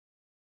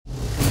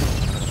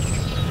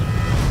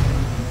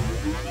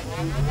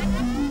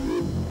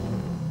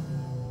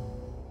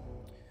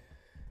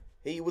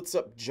Hey, what's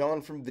up?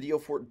 John from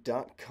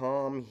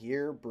VideoFort.com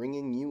here,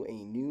 bringing you a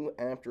new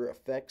After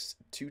Effects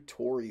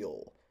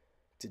tutorial.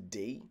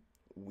 Today,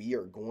 we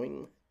are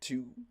going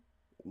to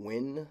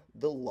win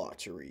the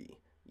lottery.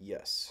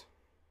 Yes,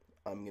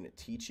 I'm going to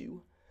teach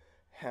you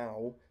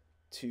how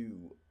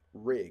to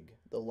rig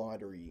the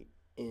lottery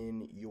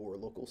in your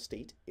local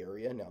state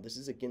area. Now, this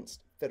is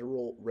against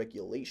federal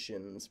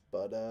regulations,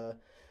 but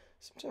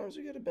sometimes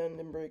we got to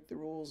bend and break the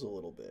rules a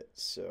little bit.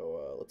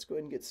 So let's go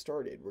ahead and get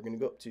started. We're going to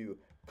go up to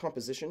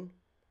Composition,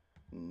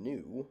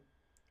 New,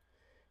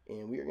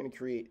 and we are going to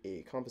create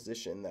a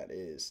composition that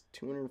is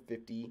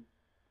 250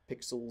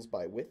 pixels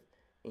by width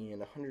and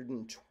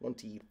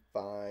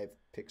 125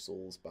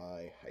 pixels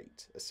by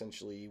height.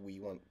 Essentially, we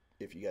want,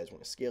 if you guys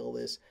want to scale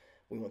this,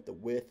 we want the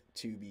width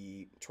to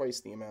be twice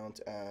the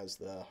amount as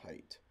the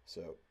height.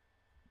 So,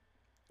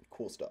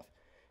 cool stuff.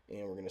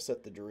 And we're going to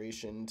set the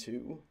duration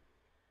to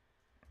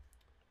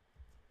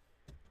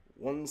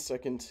 1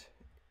 second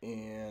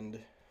and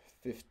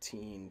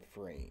 15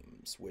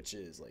 frames, which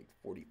is like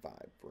 45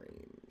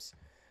 frames.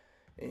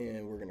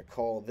 And we're going to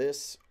call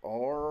this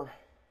our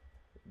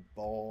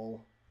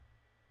ball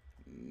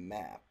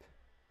map.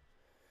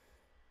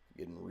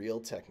 Getting real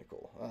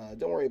technical.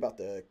 Don't worry about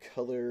the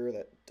color,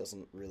 that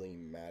doesn't really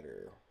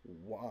matter.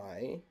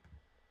 Why?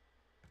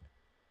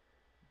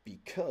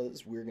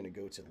 Because we're going to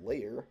go to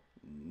Layer,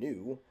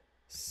 New,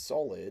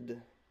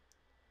 Solid,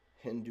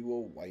 and do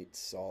a white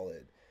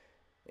solid.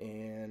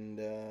 And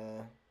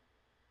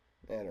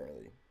that don't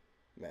really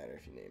matter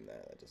if you name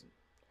that. That doesn't,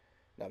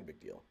 not a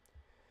big deal.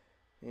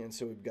 And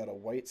so we've got a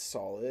white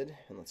solid,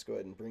 and let's go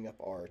ahead and bring up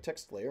our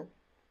text layer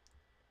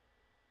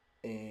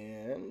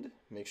and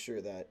make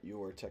sure that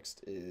your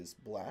text is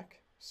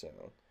black. So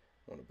I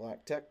want a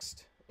black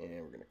text,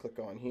 and we're going to click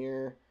on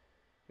here.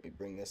 We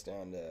bring this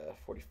down to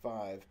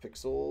 45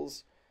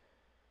 pixels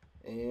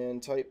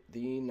and type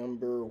the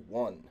number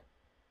 1.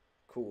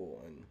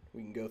 Cool. And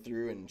we can go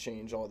through and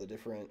change all the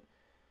different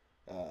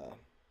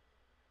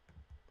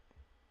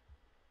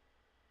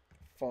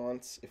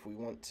fonts if we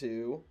want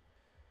to.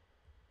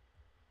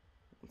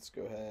 Let's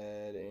go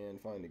ahead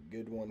and find a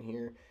good one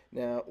here.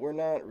 Now, we're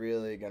not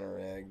really going to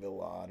rig the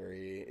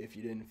lottery, if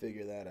you didn't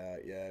figure that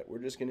out yet. We're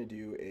just going to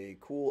do a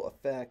cool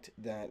effect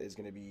that is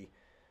going to be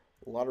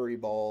lottery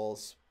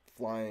balls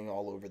flying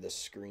all over the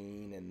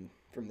screen, and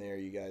from there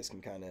you guys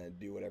can kind of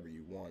do whatever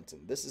you want.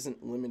 And this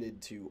isn't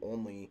limited to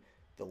only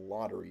the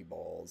lottery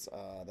balls.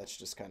 That's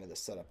just kind of the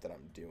setup that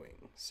I'm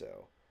doing.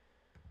 So,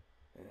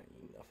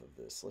 enough of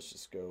this. Let's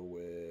just go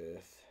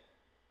with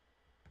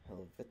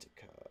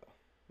Helvetica.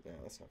 No,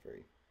 that's not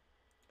very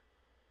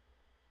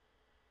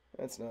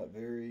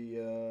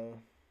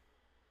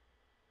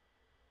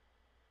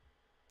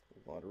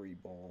lottery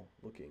ball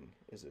looking,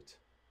 is it?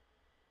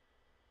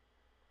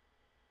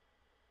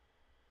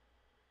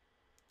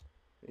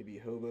 Maybe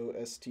Hobo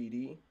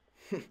STD?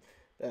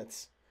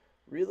 That's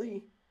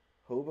really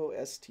Hobo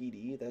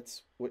STD?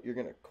 That's what you're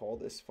gonna call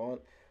this font?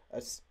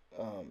 That's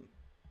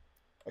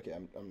okay,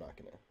 I'm not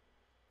gonna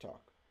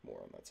talk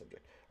more on that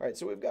subject. All right,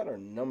 so we've got our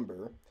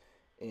number.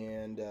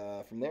 And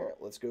from there,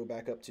 let's go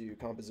back up to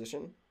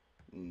Composition,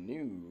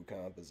 New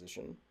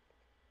Composition,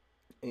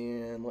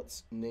 and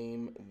let's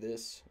name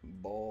this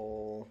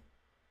ball,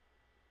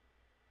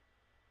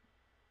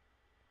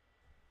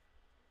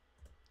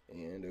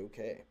 and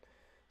okay.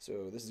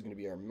 So this is going to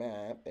be our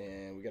map,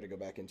 and we got to go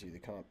back into the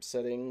comp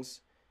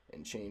settings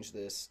and change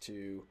this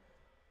to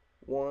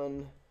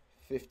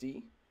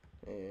 150,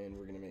 and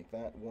we're going to make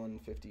that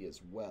 150 as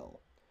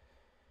well.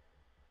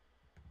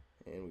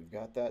 And we've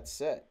got that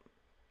set.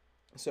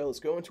 So let's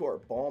go into our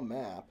ball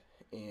map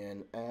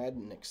and add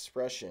an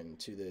expression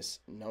to this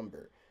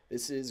number.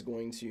 This is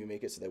going to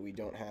make it so that we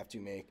don't have to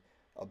make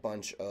a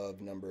bunch of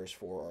numbers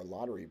for our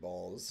lottery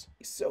balls.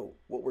 So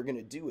what we're going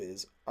to do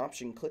is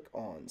option click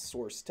on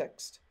source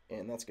text,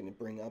 and that's going to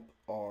bring up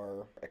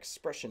our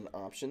expression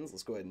options.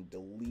 Let's go ahead and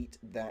delete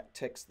that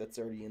text that's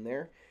already in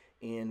there,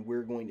 and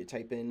we're going to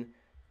type in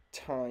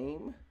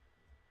time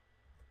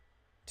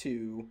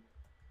to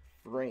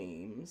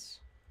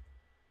frames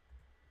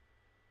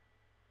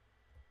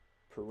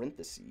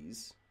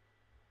parentheses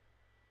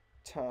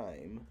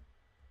time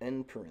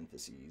end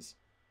parentheses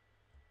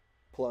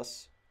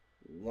plus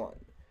 1.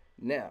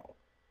 Now,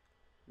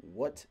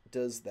 what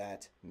does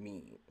that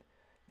mean?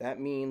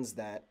 That means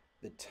that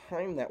the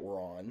time that we're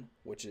on,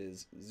 which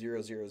is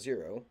 000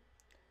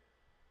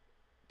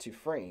 to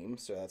frame,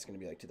 so that's going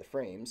to be like to the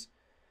frames,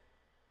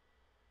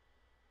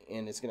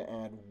 and it's going to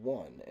add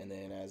 1, and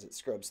then as it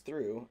scrubs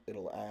through,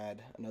 it'll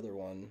add another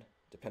one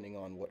depending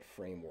on what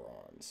frame we're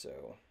on.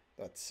 So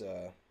that's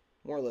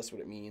more or less what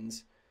it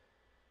means.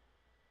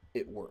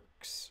 It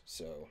works.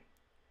 So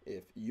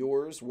if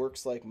yours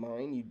works like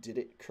mine, you did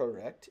it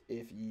correct.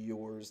 If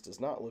yours does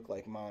not look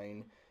like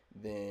mine,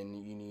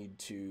 then you need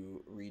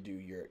to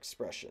redo your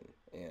expression.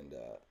 And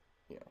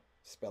you know,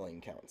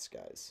 spelling counts,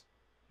 guys.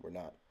 We're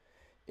not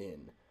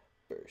in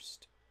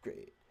first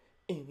grade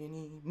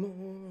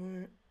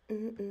anymore.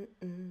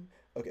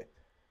 Okay,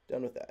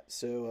 done with with that.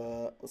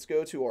 So let's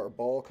go to our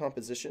ball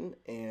composition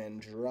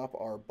and drop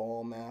our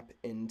ball map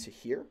into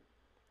here.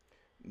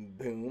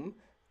 Boom.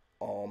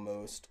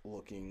 Almost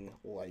looking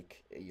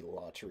like a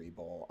lottery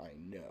ball. I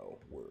know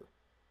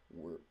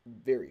we're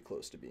very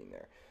close to being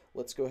there.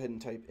 Let's go ahead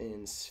and type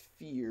in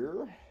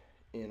sphere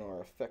in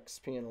our effects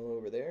panel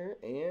over there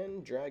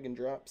and drag and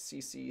drop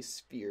CC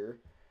sphere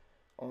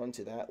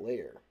onto that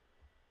layer.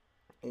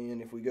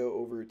 And if we go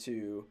over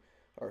to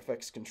our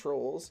effects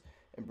controls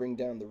and bring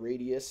down the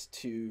radius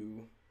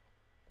to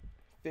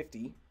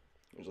 50,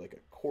 there's like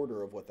a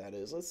quarter of what that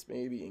is. Let's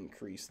maybe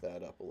increase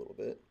that up a little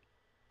bit.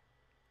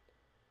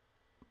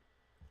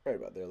 Right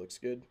about there, looks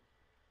good.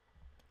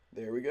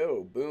 There we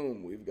go.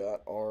 Boom, we've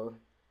got our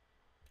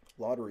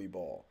lottery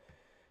ball.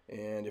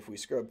 And if we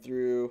scrub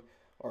through,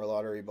 our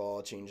lottery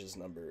ball changes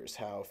numbers.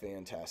 How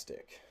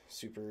fantastic.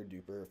 Super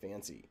duper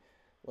fancy.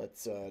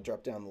 Let's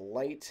drop down the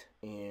light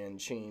and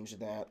change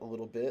that a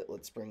little bit.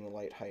 Let's bring the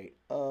light height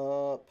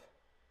up.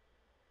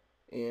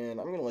 And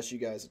I'm going to let you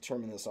guys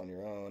determine this on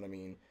your own. I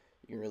mean,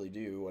 you can really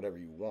do whatever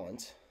you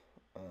want.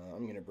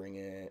 I'm going to bring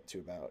it to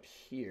about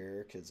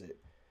here because it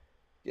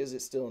gives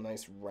it still a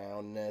nice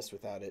roundness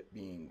without it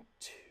being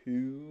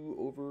too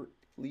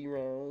overtly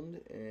round.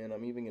 And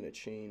I'm even going to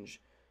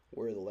change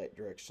where the light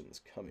direction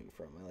is coming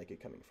from. I like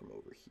it coming from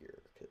over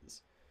here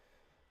because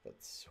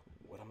that's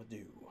what I'm going to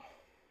do.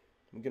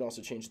 We can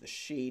also change the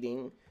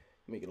shading,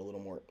 make it a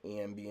little more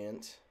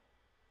ambient.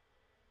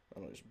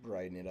 I'm going to just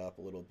brighten it up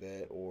a little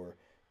bit or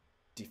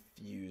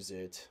diffuse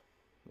it.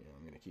 You know,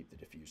 I'm going to keep the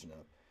diffusion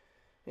up.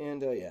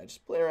 And yeah,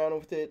 just play around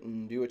with it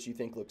and do what you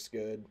think looks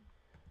good.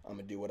 I'm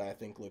going to do what I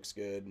think looks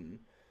good and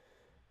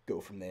go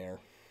from there.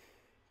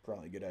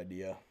 Probably a good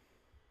idea.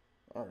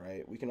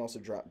 Alright, we can also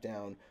drop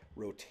down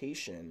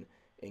rotation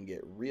and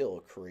get real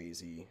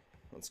crazy.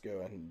 Let's go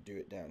ahead and do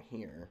it down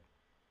here.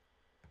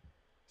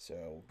 So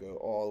we'll go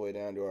all the way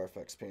down to our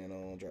effects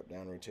panel, drop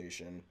down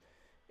rotation,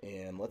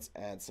 and let's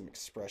add some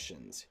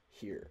expressions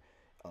here.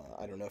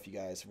 I don't know if you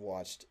guys have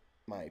watched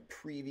my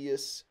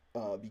previous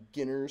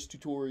beginner's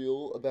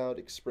tutorial about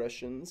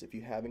expressions. If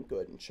you haven't, go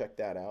ahead and check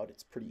that out.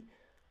 It's pretty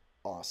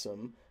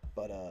awesome,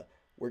 but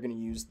we're going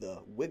to use the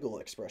wiggle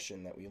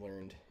expression that we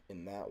learned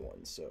in that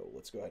one. So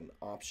let's go ahead and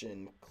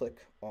option click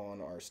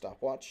on our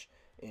stopwatch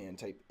and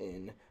type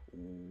in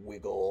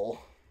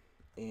wiggle,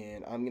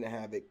 and I'm going to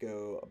have it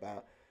go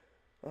about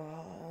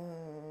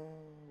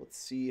let's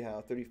see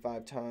how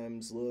 35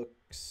 times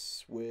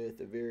looks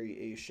with a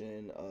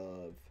variation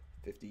of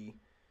 50.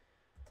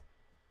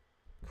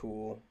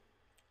 Cool.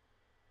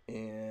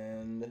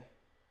 And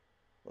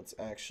let's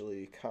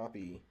actually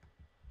copy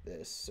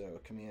this. So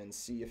Command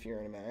C if you're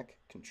on a Mac,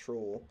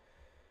 Control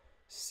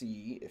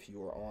C if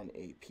you are on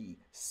a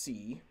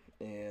PC,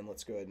 and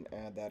let's go ahead and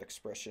add that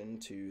expression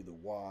to the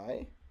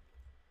Y.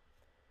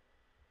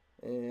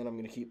 And I'm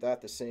going to keep that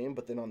the same,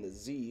 but then on the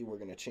Z, we're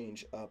going to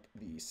change up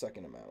the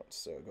second amount.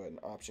 So go ahead and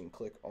option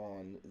click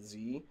on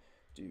Z,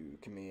 do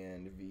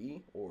Command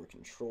V or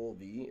Control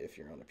V if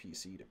you're on a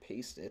PC to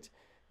paste it.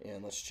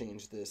 And let's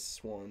change this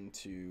one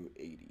to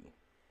 80.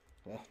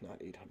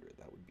 Not 800,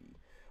 that would be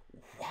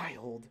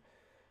wild.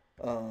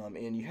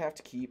 And you have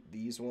to keep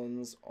these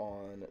ones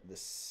on the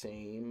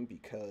same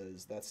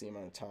because that's the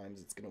amount of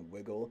times it's going to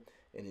wiggle.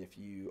 And if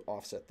you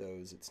offset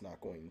those, it's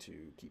not going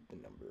to keep the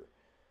number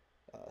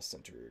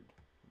centered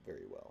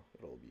very well.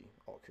 It'll be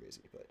all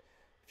crazy. But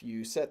if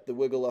you set the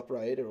wiggle up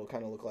right, it'll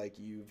kind of look like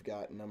you've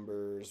got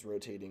numbers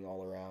rotating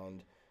all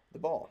around the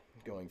ball,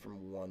 going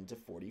from 1 to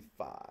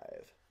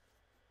 45.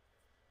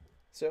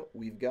 So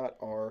we've got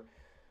our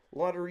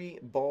lottery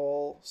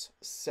balls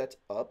set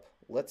up.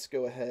 Let's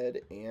go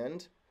ahead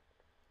and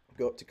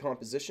go up to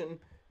composition,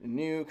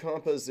 new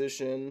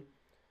composition,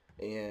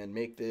 and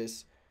make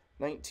this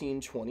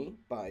 1920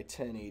 by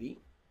 1080.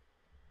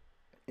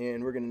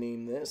 And we're going to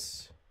name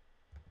this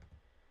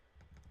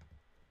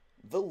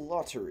The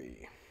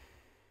Lottery.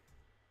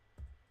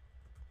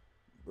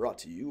 Brought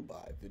to you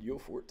by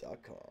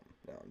VideoFort.com.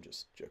 No, I'm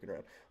just joking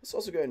around. Let's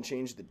also go ahead and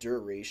change the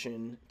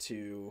duration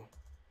to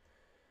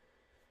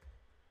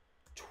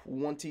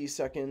 20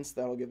 seconds.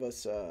 That'll give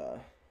us a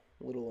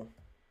little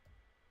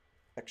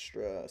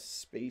extra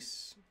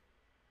space.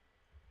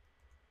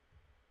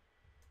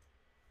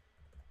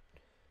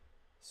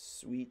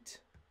 Sweet.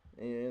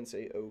 And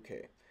say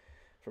OK.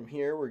 From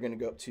here, we're going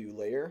to go up to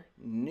Layer,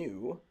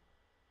 New,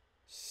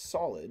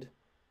 Solid,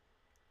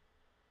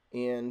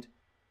 and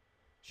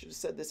should have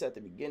said this at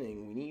the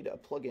beginning, we need a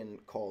plugin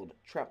called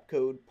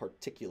Trapcode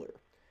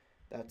Particular.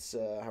 That's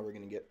how we're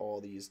going to get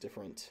all these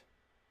different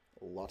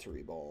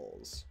lottery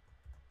balls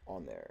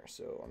on there.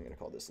 So I'm going to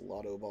call this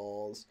Lotto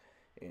Balls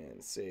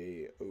and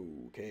say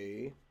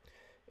OK.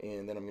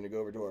 And then I'm going to go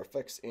over to our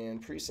effects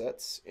and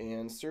presets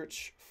and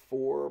search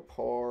for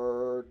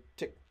particular.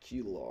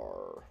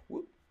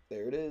 Whoop,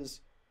 there it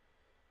is.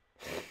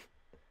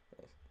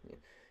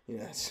 You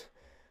know, that's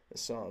a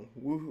song.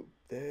 Whoop,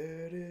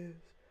 there it is.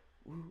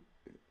 Whoop.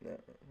 No,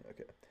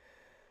 okay.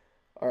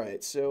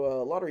 Alright,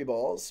 so lottery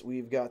balls,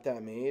 we've got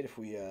that made. If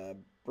we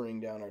bring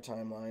down our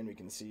timeline, we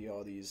can see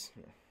all these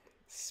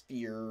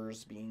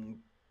spheres being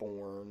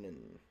born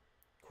and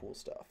cool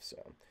stuff.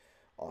 So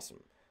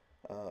awesome.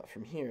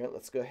 From here,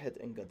 let's go ahead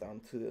and go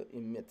down to the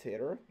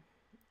emitter,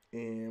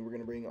 and we're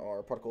going to bring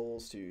our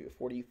particles to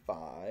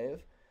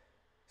 45.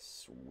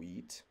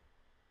 Sweet.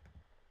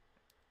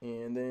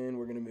 And then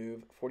we're going to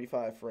move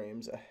 45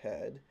 frames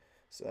ahead.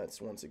 So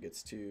that's once it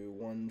gets to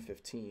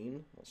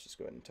 1:15. Let's just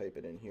go ahead and type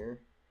it in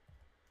here.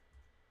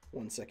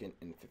 1 second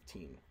and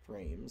 15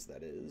 frames,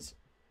 that is.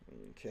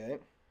 Okay.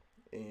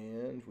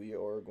 And we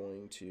are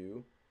going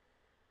to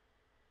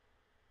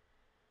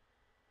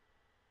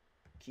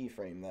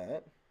keyframe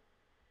that.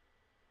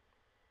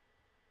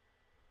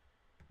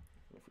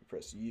 If we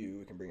press U,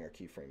 we can bring our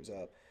keyframes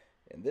up.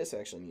 And this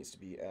actually needs to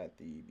be at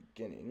the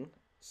beginning.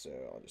 So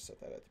I'll just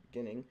set that at the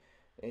beginning.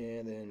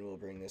 And then we'll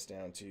bring this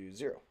down to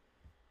 0.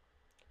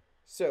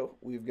 So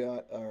we've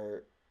got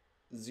our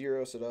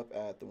 0 set up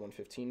at the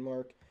 1:15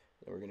 mark.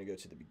 Then we're going to go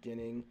to the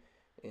beginning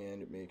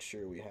and make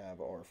sure we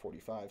have our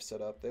 45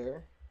 set up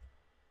there.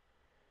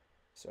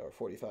 So our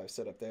 45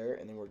 set up there,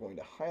 and then we're going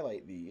to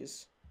highlight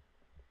these,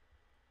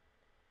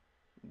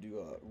 do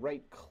a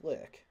right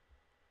click,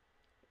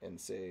 and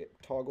say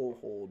toggle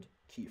hold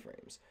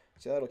keyframes.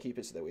 So that'll keep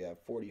it so that we have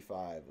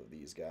 45 of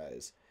these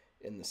guys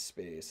in the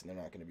space, and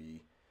they're not going to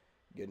be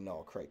getting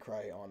all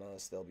cry on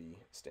us. They'll be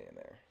staying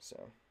there.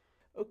 So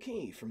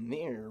okay, from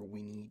there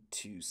we need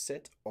to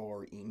set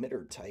our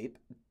emitter type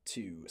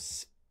to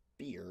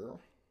sphere.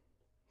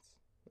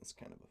 That's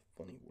kind of a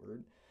funny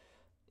word.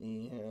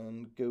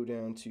 And go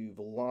down to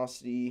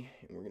velocity,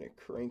 and we're going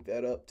to crank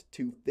that up to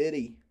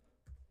 250.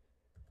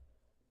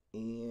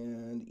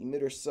 And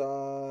emitter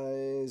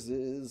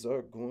sizes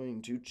are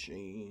going to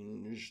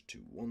change to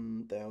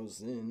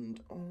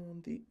 1000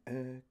 on the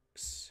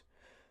X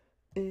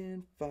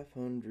and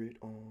 500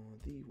 on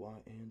the Y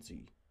and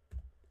Z.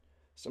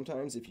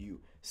 Sometimes if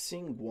you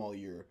sing while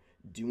you're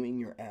doing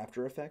your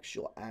After Effects,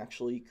 you'll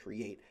actually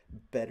create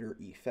better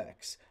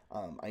effects.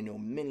 I know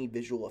many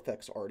visual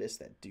effects artists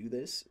that do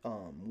this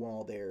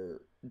while they're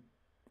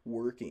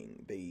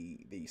working.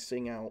 They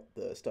sing out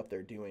the stuff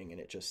they're doing, and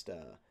it just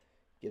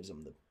gives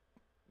them the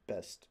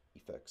best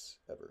effects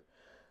ever.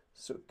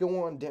 So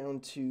go on down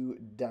to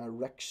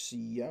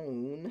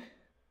direction,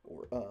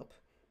 or up,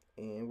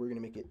 and we're going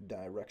to make it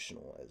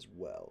directional as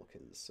well,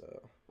 because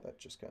that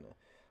just kind of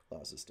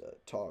allows us to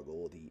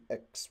toggle the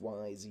X,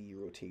 Y, Z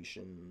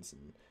rotations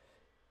and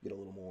get a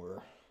little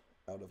more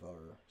out of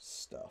our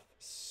stuff.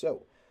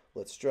 So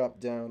let's drop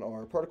down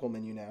our particle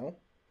menu now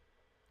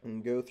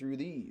and go through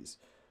these.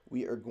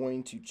 We are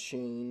going to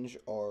change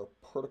our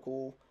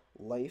particle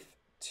life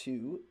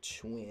to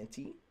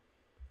 20.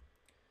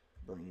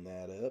 Bring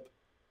that up.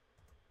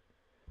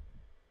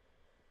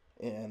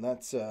 And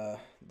that's the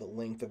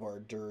length of our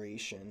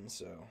duration,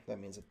 so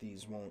that means that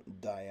these won't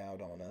die out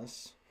on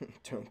us.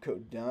 Don't go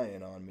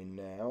dying on me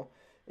now.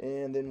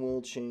 And then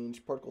we'll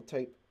change particle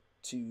type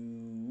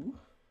to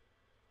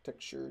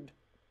textured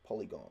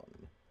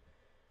polygon.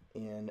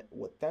 And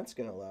what that's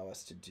going to allow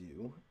us to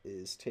do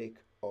is take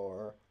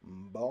our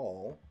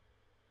ball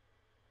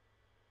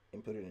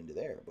and put it into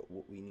there. But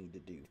what we need to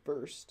do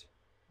first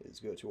is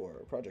go to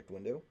our project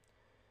window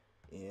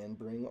and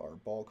bring our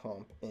ball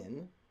comp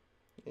in.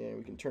 And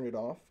we can turn it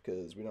off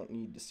because we don't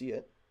need to see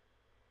it.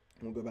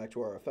 And we'll go back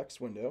to our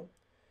effects window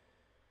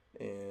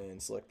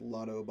and select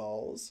Lotto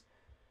balls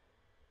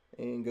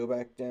and go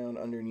back down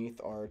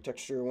underneath our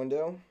texture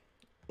window.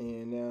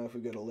 And now if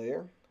we go to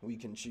layer, we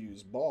can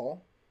choose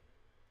ball.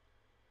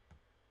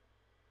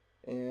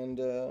 And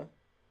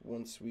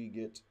once we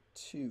get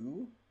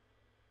to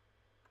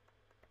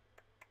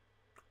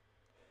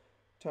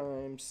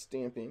time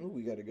stamping,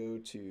 we got to go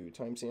to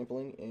time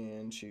sampling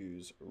and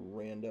choose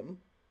random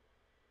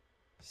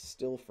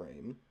still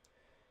frame.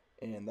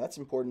 And that's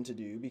important to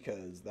do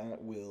because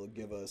that will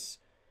give us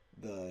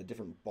the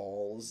different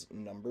balls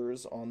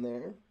numbers on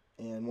there.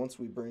 And once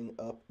we bring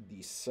up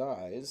the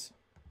size,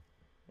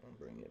 I'll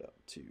bring it up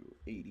to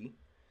 80,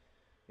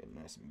 get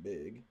nice and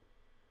big.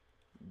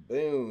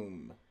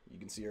 Boom! You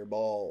can see our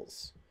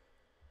balls.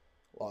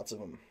 Lots of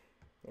them.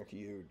 They're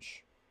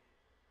huge.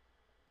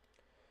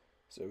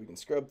 So we can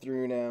scrub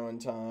through now in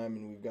time,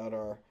 and we've got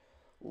our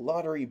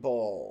lottery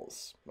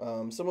balls.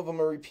 Some of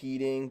them are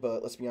repeating,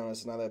 but let's be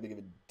honest, it's not that big of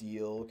a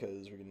deal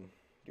because we can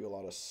do a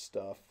lot of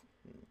stuff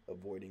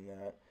avoiding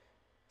that.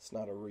 It's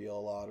not a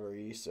real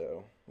lottery,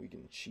 so we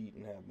can cheat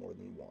and have more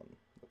than one.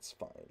 That's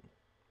fine.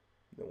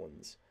 No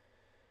one's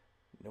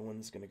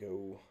gonna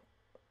go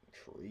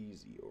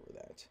crazy over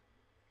that.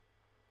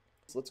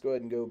 So let's go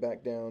ahead and go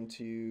back down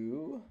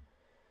to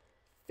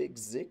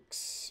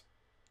physics.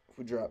 If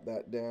we drop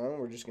that down,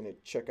 we're just gonna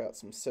check out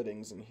some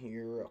settings in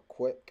here real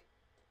quick.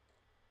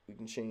 We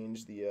can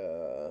change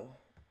the,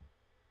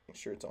 make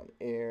sure it's on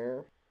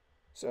air.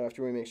 So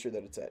after we make sure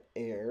that it's at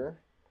air,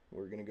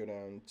 we're going to go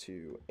down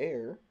to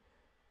air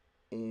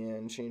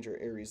and change our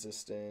air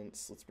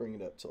resistance. Let's bring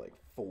it up to like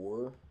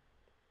 4.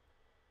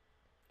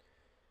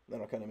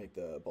 That'll kind of make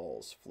the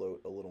balls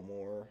float a little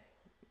more.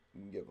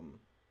 Give them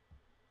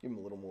a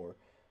little more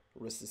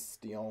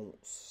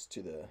resistance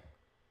to the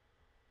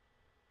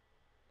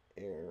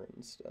air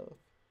and stuff.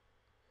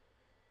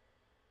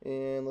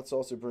 And let's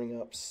also bring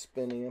up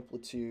spin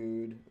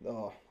amplitude.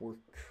 Oh, we're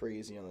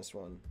crazy on this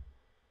one.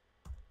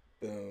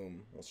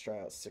 Boom. Let's try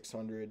out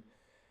 600.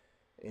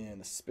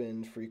 And the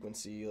spin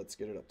frequency, let's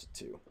get it up to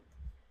 2.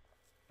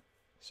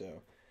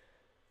 So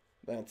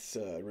that's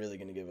really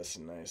going to give us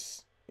a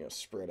nice,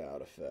 spread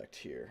out effect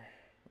here.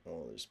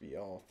 We'll just be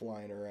all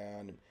flying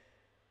around. And,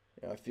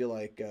 I feel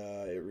like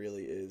it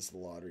really is the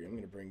lottery. I'm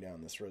going to bring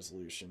down this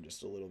resolution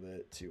just a little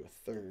bit to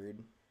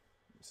 1/3.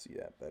 See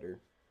that better.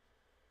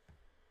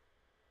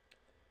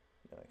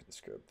 Now I can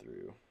scrub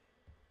through.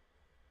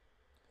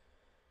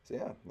 So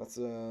yeah, that's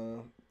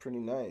pretty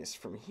nice.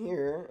 From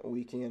here,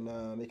 we can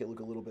make it look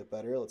a little bit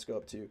better. Let's go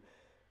up to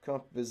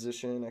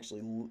composition.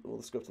 Actually,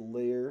 let's go up to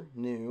layer,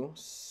 new,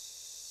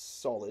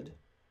 solid.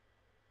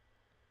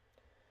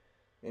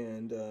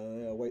 And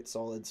white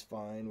solid's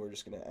fine. We're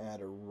just going to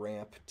add a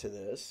ramp to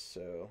this.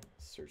 So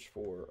search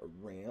for a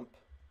ramp.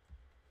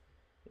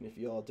 And if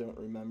you all don't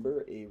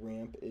remember, a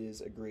ramp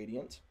is a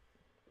gradient.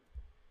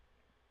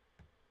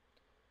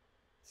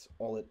 That's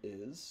all it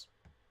is.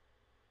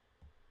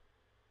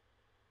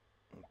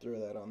 I'll throw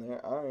that on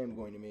there. I am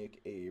going to make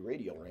a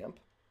radial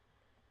ramp.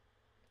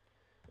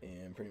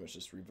 And pretty much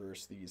just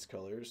reverse these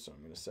colors. So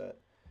I'm going to set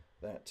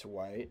that to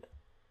white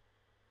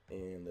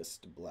and this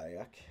to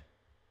black.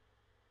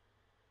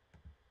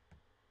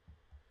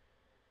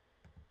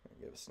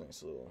 Give us a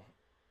nice little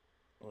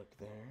look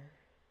there.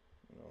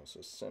 And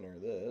also center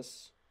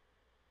this.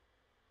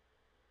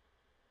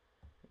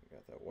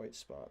 Got that white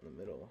spot in the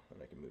middle,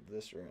 and I can move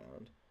this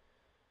around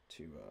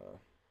to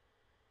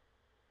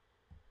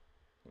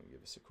and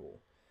give us a cool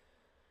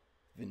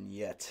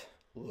vignette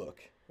look.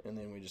 And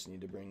then we just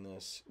need to bring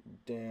this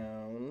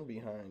down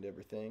behind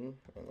everything,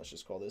 and let's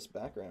just call this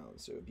background.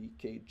 So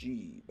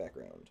BKG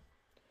background.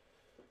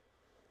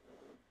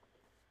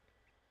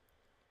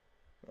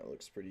 That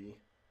looks pretty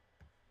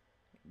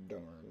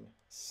darn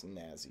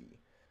snazzy.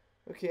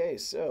 Okay,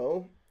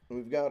 so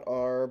we've got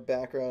our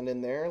background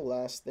in there.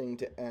 Last thing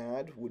to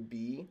add would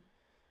be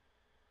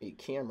a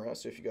camera.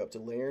 So if you go up to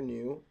layer,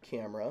 new,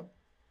 camera,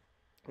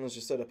 let's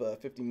just set up a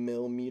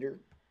 50mm.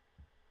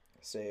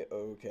 Say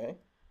okay.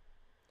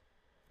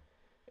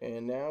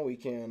 And now we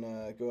can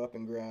go up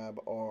and grab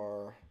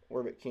our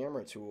orbit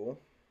camera tool,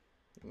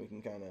 and we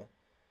can kind of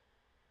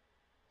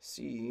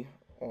see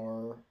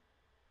our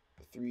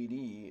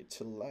 3D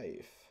to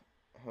life.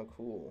 How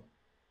cool.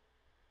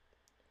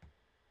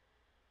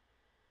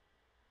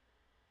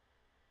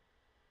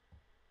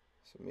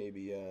 So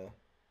maybe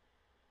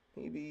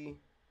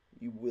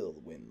you will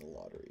win the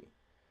lottery,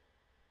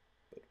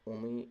 but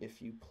only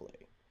if you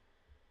play.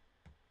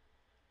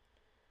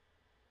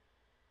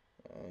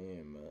 I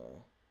am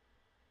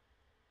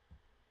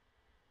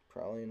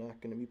probably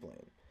not going to be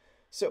playing.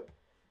 So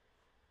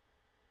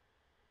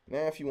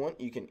now if you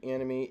want, you can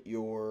animate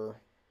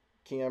your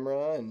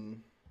camera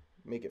and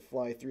make it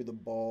fly through the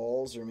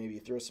balls, or maybe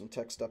throw some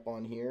text up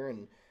on here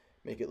and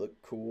make it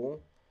look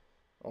cool.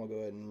 I'll go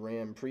ahead and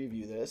RAM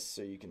preview this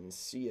so you can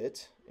see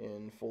it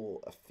in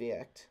full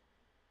effect.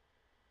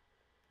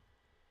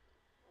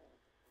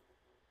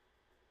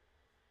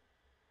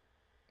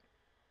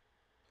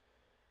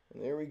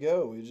 And there we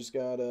go. We just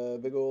got a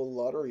big old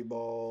lottery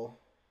ball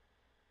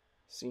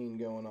scene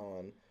going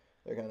on.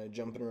 They're kind of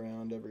jumping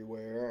around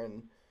everywhere,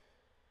 and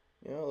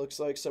it looks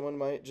like someone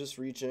might just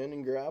reach in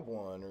and grab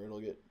one, or it'll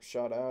get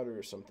shot out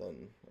or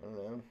something. I don't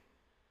know.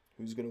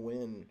 Who's gonna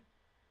win?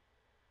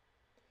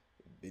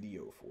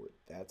 VideoFort,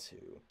 that's who.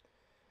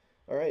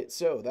 Alright,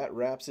 so that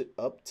wraps it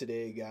up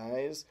today,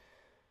 guys.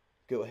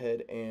 Go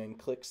ahead and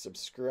click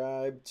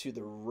subscribe to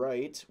the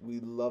right. We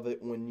love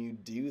it when you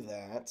do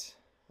that.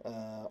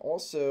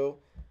 Also,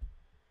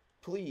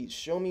 please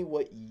show me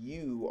what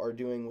you are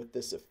doing with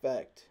this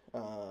effect.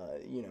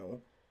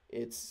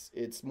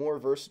 It's more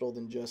versatile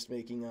than just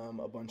making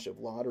a bunch of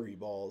lottery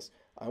balls.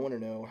 I want to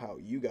know how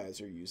you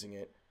guys are using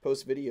it.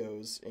 Post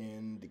videos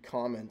in the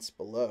comments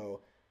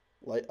below.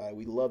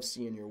 We love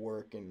seeing your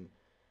work and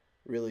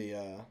really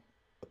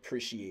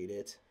appreciate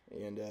it.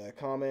 And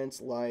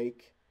comments,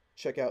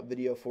 check out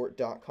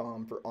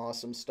VideoFort.com for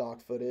awesome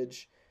stock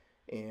footage.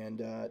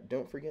 And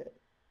don't forget,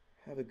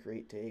 have a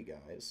great day,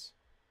 guys.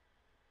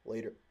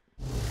 Later.